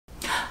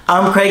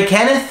I'm Craig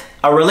Kenneth,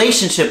 a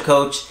relationship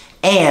coach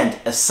and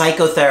a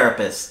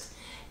psychotherapist.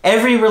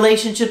 Every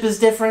relationship is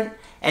different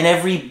and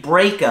every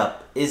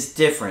breakup is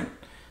different.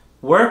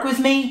 Work with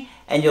me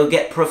and you'll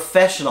get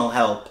professional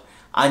help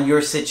on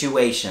your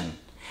situation.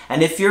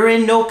 And if you're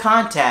in no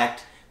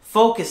contact,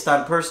 focused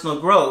on personal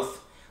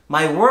growth,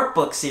 my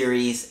workbook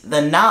series,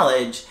 The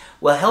Knowledge,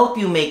 will help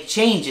you make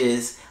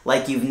changes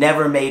like you've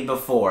never made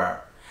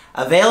before.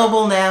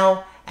 Available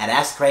now at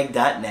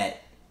AskCraig.net.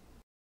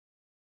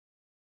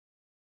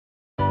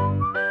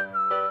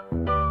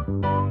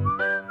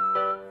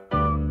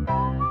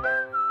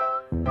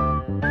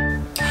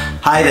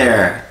 Hi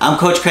there, I'm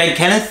Coach Craig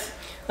Kenneth.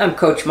 I'm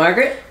Coach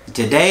Margaret.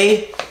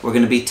 Today, we're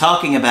going to be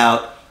talking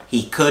about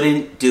he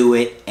couldn't do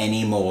it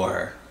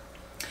anymore.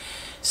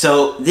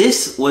 So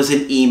this was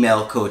an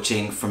email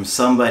coaching from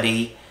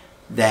somebody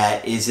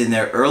that is in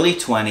their early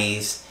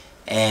 20s,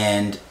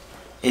 and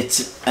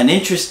it's an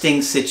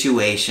interesting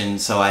situation,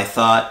 so I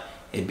thought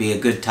it'd be a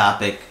good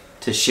topic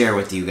to share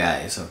with you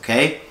guys,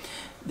 okay?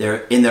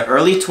 They're in their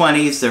early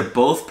 20s, they're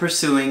both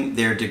pursuing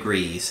their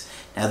degrees.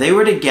 Now they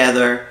were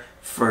together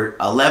for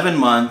 11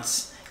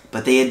 months,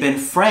 but they had been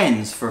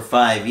friends for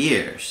 5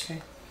 years.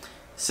 Okay.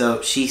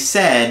 So she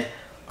said,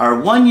 our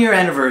 1-year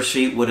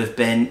anniversary would have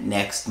been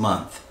next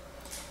month.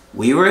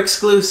 We were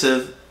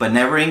exclusive, but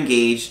never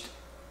engaged,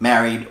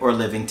 married, or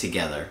living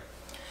together.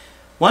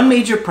 One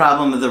major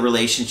problem of the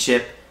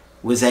relationship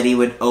was that he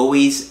would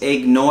always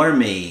ignore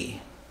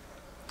me,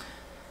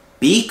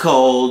 be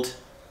cold,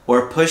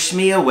 or push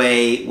me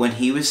away when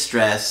he was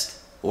stressed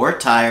or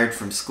tired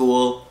from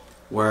school,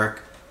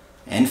 work,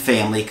 and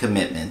family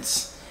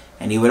commitments.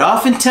 And he would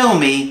often tell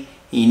me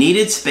he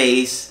needed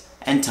space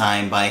and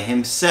time by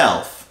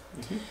himself.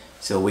 Mm-hmm.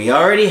 So we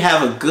already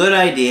have a good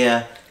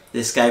idea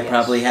this guy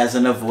probably has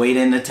an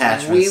avoidant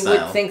attachment style. We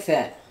would think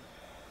that.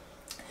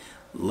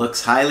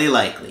 Looks highly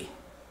likely.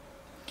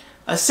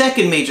 A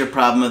second major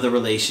problem of the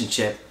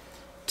relationship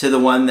to the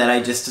one that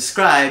I just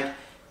described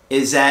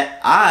is that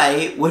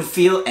I would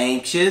feel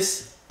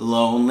anxious,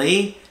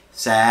 lonely,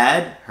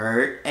 sad,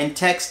 hurt, and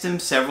text him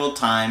several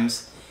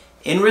times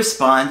in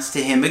response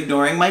to him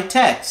ignoring my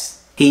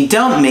texts. He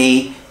dumped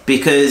me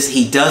because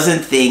he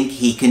doesn't think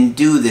he can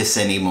do this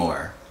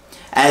anymore,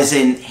 as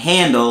in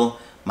handle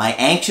my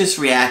anxious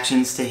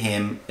reactions to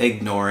him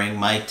ignoring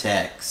my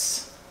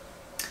texts.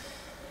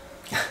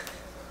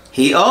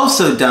 He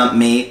also dumped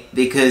me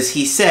because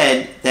he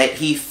said that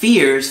he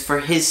fears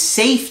for his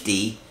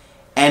safety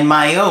and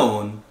my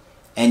own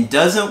and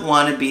doesn't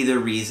want to be the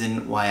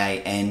reason why I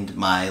end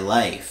my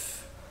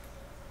life.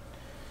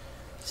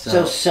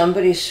 So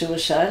somebody's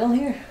suicidal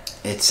here?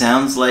 It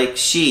sounds like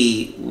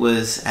she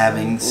was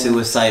having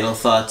suicidal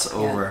thoughts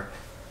over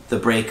the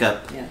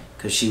breakup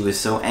because she was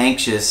so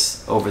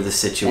anxious over the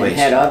situation. And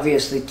had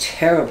obviously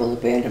terrible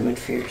abandonment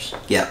fears.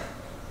 Yep.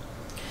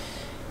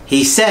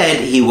 He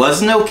said he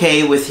wasn't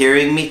okay with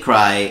hearing me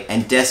cry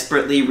and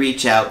desperately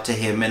reach out to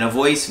him in a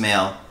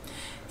voicemail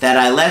that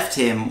I left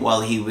him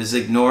while he was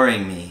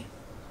ignoring me.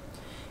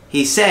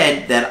 He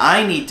said that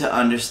I need to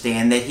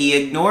understand that he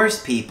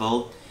ignores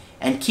people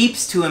and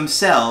keeps to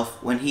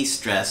himself when he's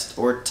stressed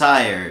or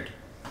tired.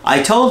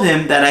 I told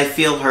him that I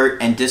feel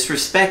hurt and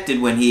disrespected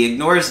when he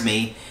ignores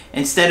me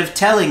instead of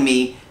telling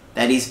me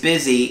that he's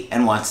busy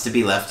and wants to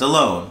be left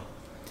alone.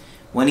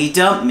 When he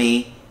dumped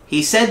me,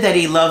 he said that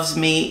he loves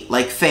me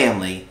like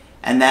family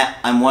and that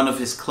I'm one of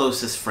his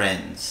closest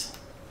friends.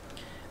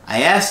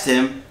 I asked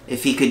him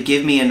if he could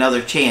give me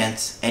another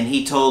chance, and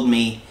he told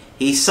me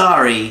he's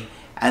sorry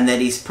and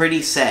that he's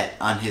pretty set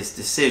on his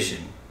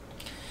decision.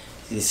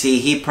 You see,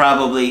 he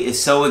probably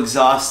is so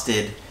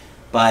exhausted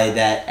by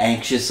that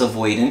anxious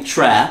avoidant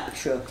trap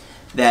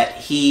that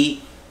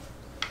he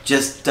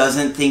just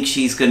doesn't think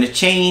she's going to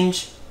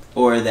change,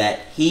 or that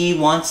he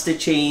wants to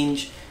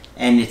change,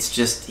 and it's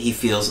just he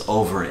feels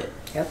over it.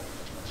 Yep.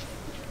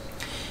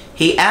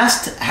 He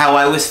asked how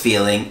I was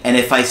feeling and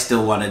if I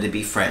still wanted to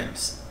be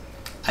friends.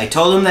 I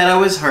told him that I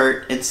was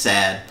hurt and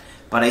sad,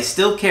 but I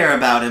still care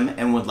about him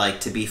and would like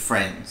to be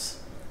friends.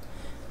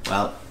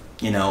 Well,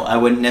 I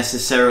wouldn't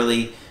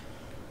necessarily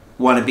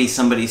want to be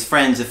somebody's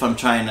friends if I'm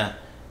trying to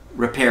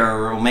repair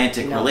a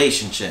romantic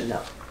relationship.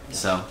 No.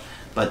 So,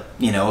 but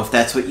if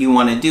that's what you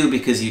want to do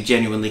because you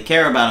genuinely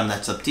care about him,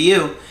 that's up to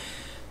you.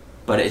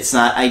 But it's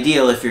not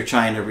ideal if you're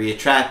trying to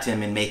reattract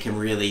him and make him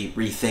really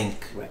rethink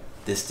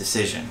this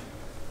decision.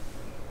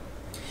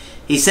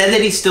 He said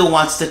that he still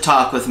wants to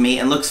talk with me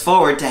and looks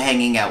forward to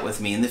hanging out with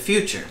me in the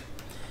future.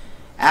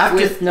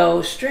 With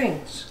no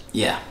strings.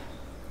 Yeah.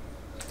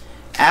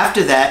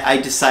 After that, I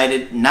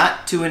decided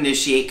not to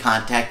initiate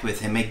contact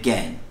with him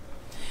again.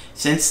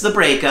 Since the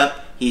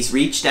breakup, he's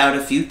reached out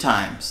a few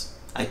times.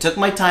 I took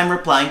my time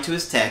replying to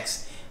his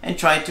texts and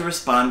tried to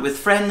respond with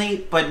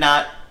friendly but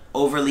not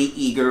overly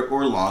eager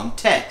or long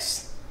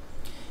texts.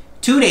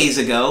 2 days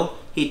ago,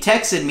 he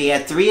texted me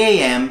at 3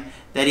 a.m.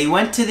 that he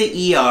went to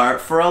the ER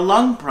for a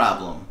lung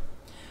problem.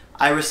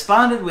 I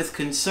responded with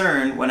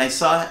concern when I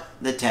saw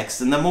the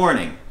text in the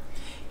morning.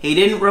 He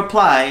didn't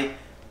reply,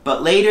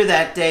 but later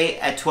that day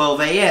at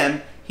 12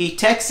 a.m., he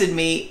texted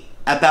me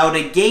about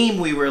a game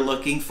we were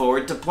looking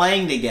forward to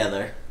playing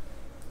together.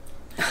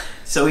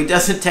 So he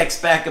doesn't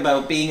text back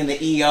about being in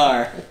the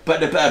ER,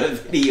 but about a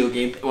video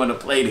game they want to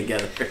play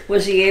together.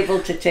 Was he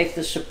able to take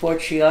the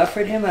support she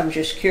offered him? I'm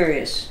just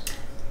curious.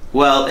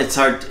 Well, it's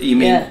hard. You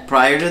mean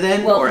prior to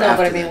then, well, or no,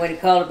 after but I mean then? when he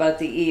called about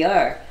the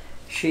ER,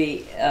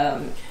 she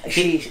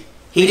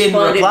He didn't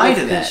responded reply with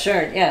to that.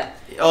 concern. Yeah.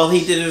 All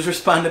he did was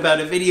respond about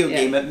a video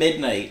game at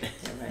midnight.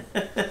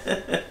 Yeah,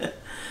 right.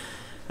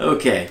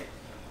 Okay.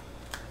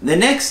 The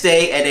next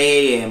day at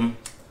 8 a.m.,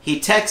 he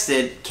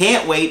texted,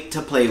 "Can't wait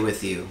to play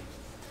with you."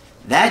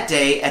 That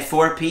day at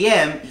 4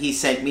 p.m., he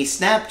sent me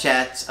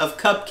Snapchats of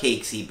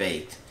cupcakes he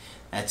baked.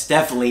 That's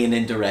definitely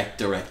an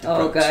direct approach.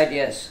 Oh God,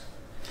 yes.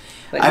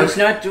 But I- he's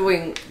not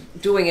doing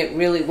it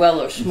really well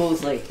or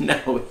smoothly.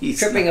 No, he's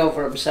Tripping not.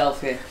 over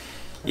himself here.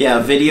 Yeah,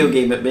 a video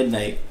game at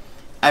midnight.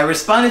 I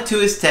responded to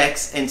his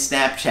texts and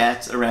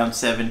Snapchats around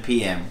 7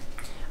 p.m.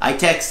 I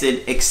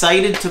texted,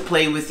 "Excited to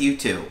play with you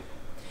too."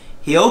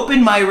 He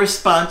opened my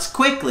response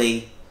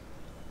quickly,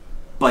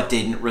 but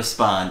didn't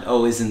respond.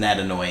 Oh, isn't that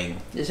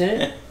annoying? Isn't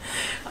it?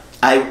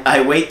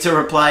 I wait to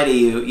reply to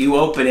you, you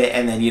open it,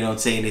 and then you don't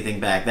say anything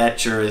back. That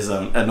sure is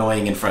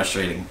annoying and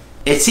frustrating.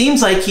 It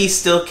seems like he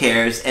still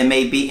cares and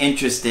may be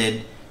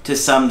interested to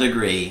some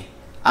degree.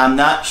 I'm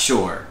not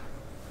sure.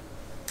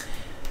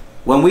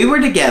 When we were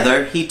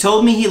together, he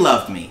told me he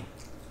loved me.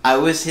 I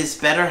was his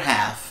better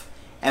half,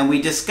 and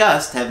we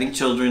discussed having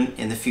children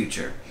in the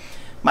future.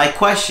 My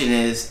question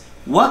is,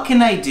 what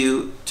can I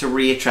do to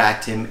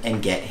reattract him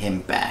and get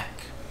him back?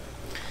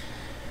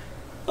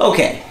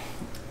 Okay,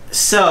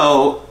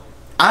 so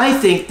I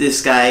think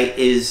this guy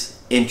is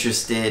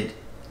interested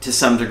to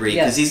some degree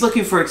because he's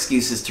looking for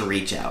excuses to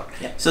reach out.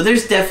 Yeah. So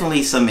there's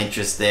definitely some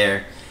interest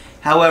there.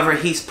 However,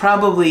 he's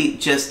probably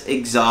just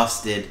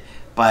exhausted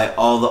by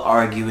all the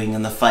arguing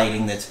and the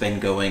fighting that's been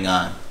going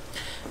on.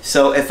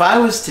 So if I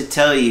was to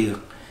tell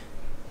you,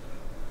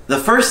 the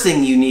first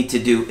thing you need to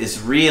do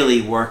is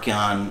really work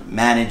on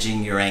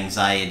managing your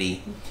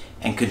anxiety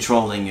and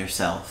controlling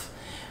yourself.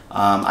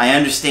 I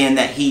understand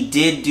that he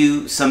did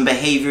do some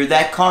behavior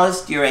that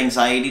caused your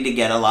anxiety to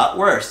get a lot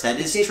worse. That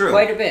is true.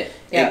 Quite a bit,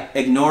 yeah.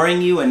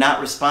 Ignoring you and not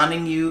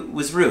responding to you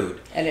was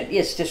rude. And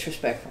it's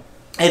disrespectful.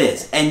 It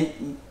is.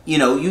 And, you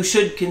know, you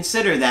should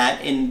consider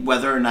that in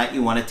whether or not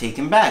you want to take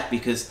him back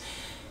because,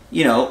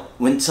 you know,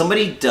 when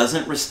somebody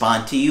doesn't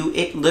respond to you,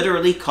 it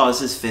literally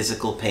causes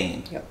physical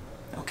pain. Yep.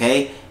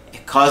 Okay?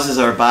 It causes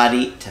our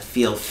body to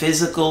feel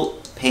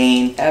physical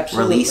pain,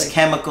 Absolutely. release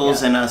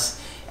chemicals in us.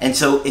 And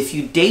so if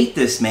you date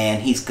this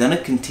man, he's going to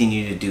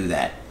continue to do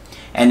that.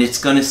 And it's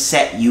going to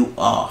set you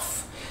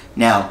off.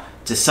 Now,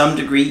 to some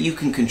degree, you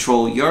can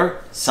control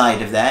your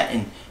side of that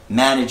and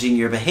managing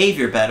your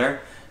behavior better.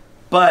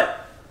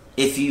 But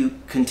if you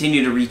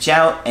continue to reach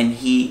out and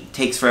he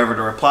takes forever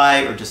to reply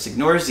or just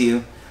ignores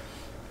you,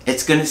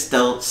 it's going to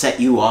still set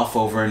you off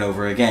over and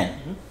over again.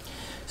 Mm-hmm.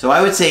 So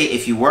I would say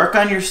if you work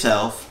on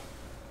yourself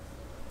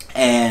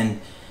and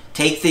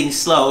take things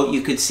slow,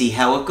 you could see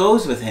how it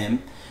goes with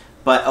him.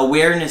 But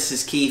awareness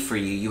is key for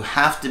you. You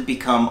have to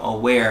become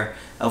aware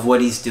of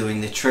what he's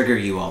doing to trigger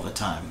you all the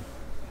time.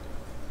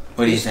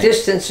 What do you think?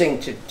 He's distancing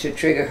to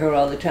trigger her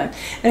all the time.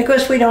 And of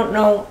course we don't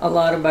know a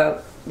lot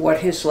about what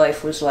his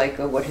life was like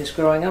or what his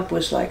growing up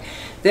was like.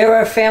 There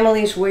are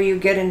families where you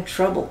get in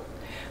trouble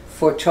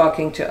for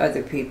talking to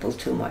other people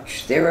too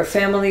much. There are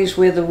families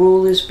where the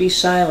rule is be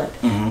silent.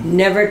 Mm-hmm.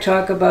 Never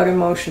talk about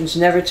emotions,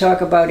 never talk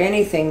about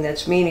anything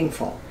that's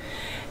meaningful.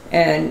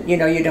 And, you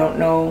know, you don't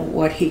know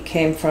what he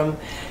came from.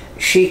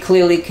 She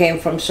clearly came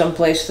from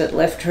someplace that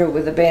left her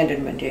with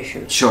abandonment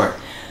issues. Sure.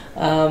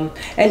 And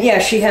yeah,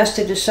 she has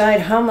to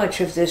decide how much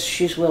of this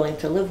she's willing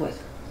to live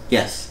with.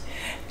 Yes.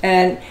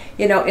 And,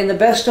 you know, in the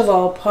best of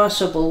all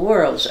possible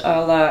worlds,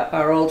 a la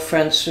our old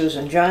friend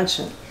Susan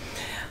Johnson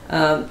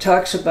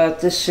talks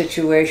about this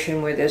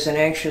situation where there's an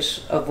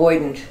anxious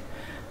avoidant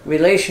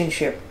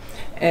relationship.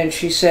 And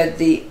she said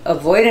the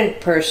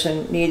avoidant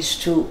person needs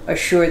to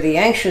assure the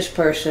anxious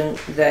person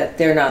that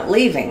they're not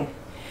leaving.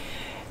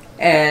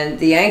 And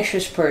the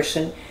anxious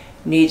person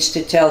needs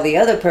to tell the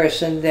other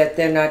person that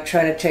they're not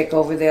trying to take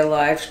over their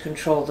lives,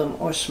 control them,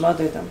 or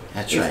smother them.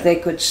 That's right. If they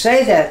could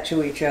say that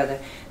to each other,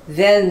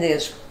 then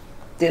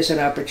there's an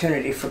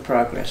opportunity for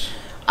progress.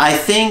 I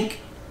think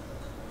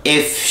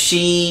if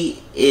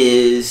she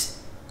is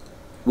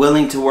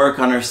willing to work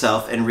on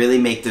herself and really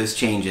make those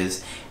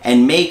changes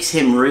and makes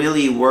him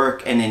really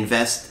work and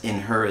invest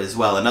in her as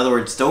well. In other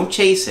words, don't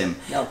chase him.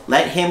 No.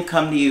 Let him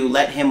come to you.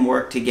 Let him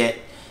work to get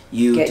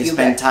you to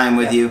spend back. time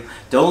with Yeah. you.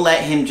 Don't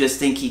let him just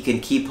think he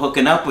can keep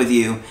hooking up with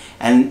you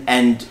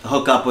and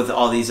hook up with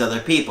all these other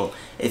people.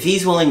 If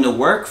he's willing to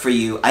work for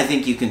you, I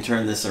think you can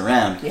turn this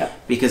around. Yeah.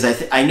 Because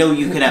I know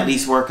you can at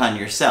least work on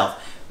yourself.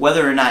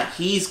 Whether or not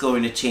he's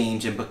going to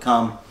change and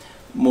become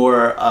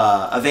more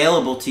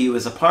available to you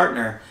as a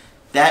partner,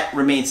 that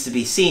remains to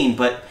be seen.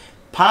 But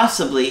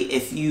possibly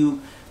if you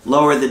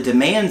lower the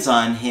demands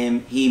on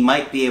him, he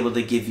might be able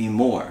to give you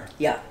more.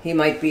 Yeah, he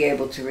might be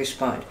able to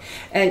respond.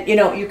 And, you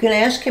know, you can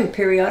ask him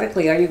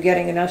periodically, are you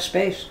getting enough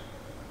space?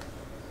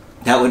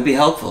 That would be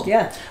helpful.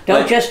 Yeah.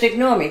 Don't But- just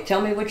ignore me. Tell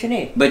me what you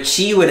need. But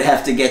she would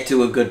have to get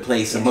to a good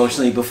place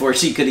emotionally before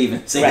she could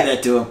even say Right.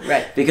 that to him.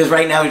 Right. Because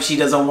right now she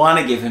doesn't want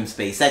to give him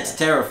space. That's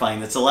terrifying.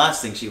 That's the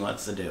last thing she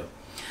wants to do.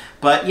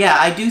 But yeah,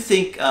 I do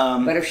think...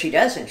 But if she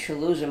doesn't, she'll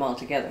lose him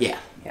altogether.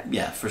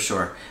 Yeah, for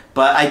sure.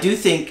 But I do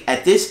think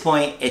at this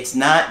point it's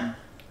not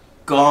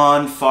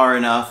gone far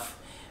enough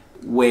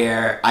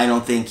where I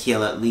don't think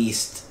he'll at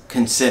least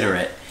consider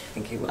it. I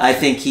think he will. I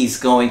think he's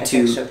going I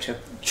to think so too.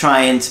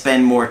 try and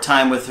spend more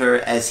time with her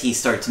as he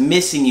starts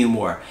missing you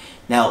more.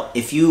 Now,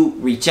 if you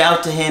reach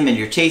out to him and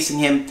you're chasing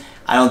him,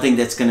 I don't think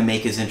that's going to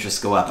make his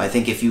interest go up. I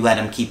think if you let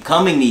him keep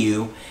coming to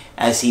you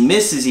as he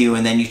misses you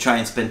and then you try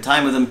and spend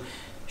time with him,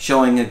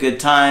 showing a good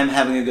time,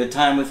 having a good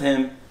time with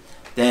him,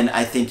 then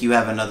I think you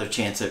have another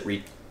chance at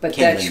rekindling But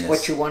that's this.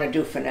 what you want to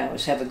do for now,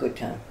 is have a good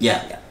time.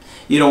 Yeah.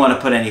 You don't want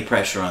to put any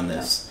pressure on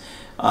this.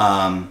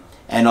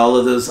 And all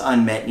of those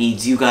unmet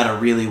needs you got to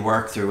really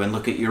work through and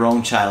look at your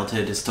own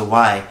childhood as to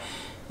why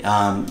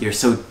you're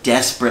so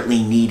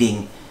desperately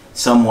needing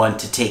someone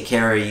to take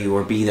care of you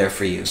or be there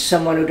for you.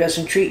 Someone who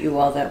doesn't treat you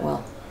all that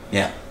well.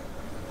 Yeah.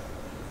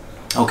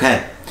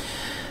 Okay.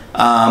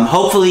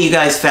 Hopefully you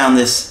guys found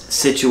this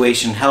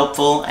situation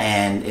helpful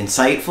and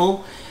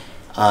insightful.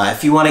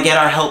 If you want to get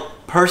our help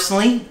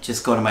personally,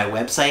 just go to my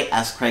website,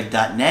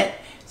 askcraig.net.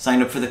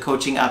 Sign up for the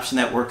coaching option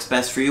that works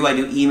best for you. I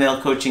do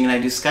email coaching and I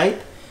do Skype.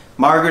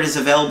 Margaret is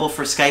available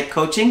for Skype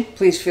coaching.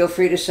 Please feel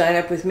free to sign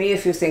up with me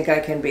if you think I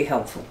can be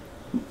helpful.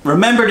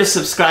 Remember to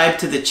subscribe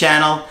to the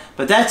channel.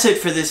 But that's it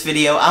for this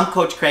video. I'm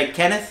Coach Craig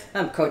Kenneth.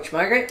 I'm Coach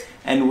Margaret.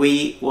 And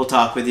we will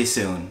talk with you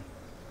soon.